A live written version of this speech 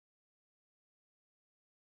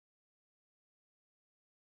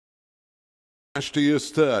Ashty is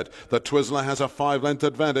third. The Twizzler has a 5-length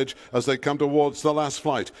advantage as they come towards the last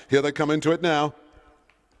flight. Here they come into it now.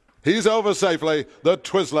 He's over safely. The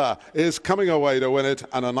Twizzler is coming away to win it,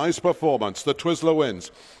 and a nice performance. The Twizzler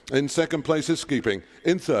wins. In second place is Keeping.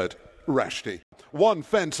 In third, Rashty. One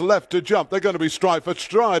fence left to jump. They're going to be stride for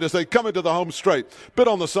stride as they come into the home straight. Bit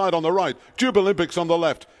on the side on the right. Jubilympics on the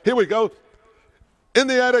left. Here we go. In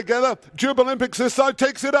the air together, Jubilympics this side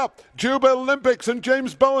takes it up. Jubilympics and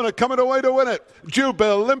James Bowen are coming away to win it.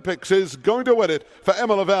 Jubilympics is going to win it for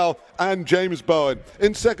Emma Lavelle and James Bowen.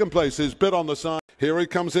 In second place is Bit on the side. Here he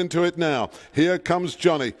comes into it now. Here comes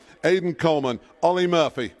Johnny, Aidan Coleman, Ollie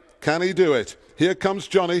Murphy. Can he do it? Here comes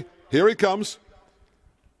Johnny. Here he comes.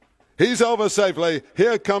 He's over safely.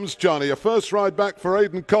 Here comes Johnny. A first ride back for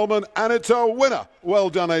Aidan Coleman, and it's a winner. Well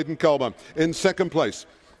done, Aidan Coleman. In second place,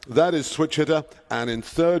 that is Switch Hitter, and in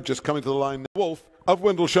third, just coming to the line, Wolf of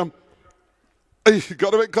Windlesham. He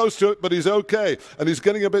got a bit close to it, but he's okay, and he's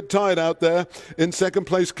getting a bit tired out there. In second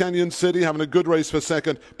place, Canyon City, having a good race for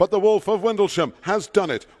second, but the Wolf of Windlesham has done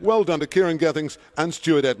it. Well done to Kieran Gethings and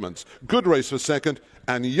Stuart Edmonds. Good race for second,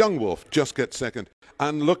 and Young Wolf just gets second.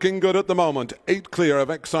 And looking good at the moment. 8 clear of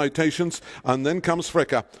Excitations, and then comes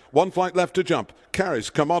Fricker. 1 flight left to jump. Carries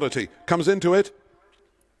Commodity, comes into it.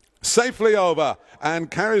 Safely over, and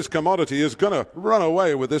Carries Commodity is going to run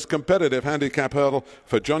away with this competitive handicap hurdle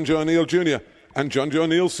for John Joe O'Neill Jr. and John Joe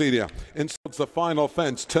O'Neill Sr. Inside the final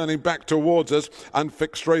fence, turning back towards us, and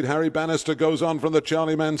fixed straight Harry Bannister goes on from the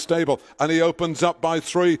Charlie Man stable, and he opens up by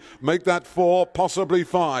 3, make that 4, possibly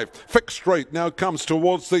 5. Fixed straight now comes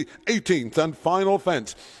towards the 18th and final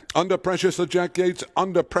fence. Under pressure, Sir Jack Yates.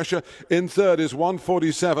 Under pressure in third is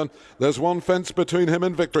 147. There's one fence between him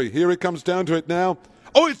and victory. Here he comes down to it now.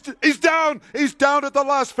 Oh, he's down! He's down at the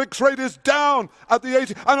last. Fixed rate is down at the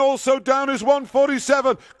 80, and also down is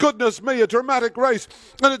 147. Goodness me, a dramatic race.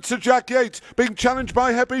 And it's Sir Jack Yates being challenged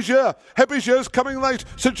by Heppiger. Heppiger's coming late.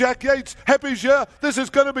 Sir Jack Yates, Heppiger, this is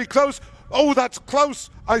going to be close. Oh, that's close.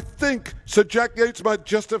 I think Sir Jack Yates might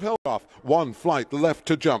just have held off. 1 flight left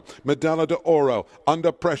to jump. Medalla de Oro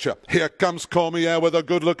under pressure. Here comes Cormier with a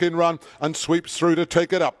good-looking run and sweeps through to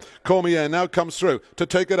take it up. Cormier now comes through to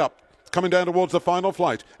take it up. Coming down towards the final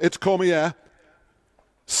flight, it's Cormier.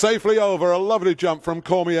 Safely over, a lovely jump from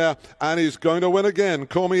Cormier, and he's going to win again.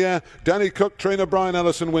 Cormier, Danny Cook, trainer Brian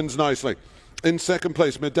Ellison wins nicely. In second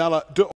place, Medalla de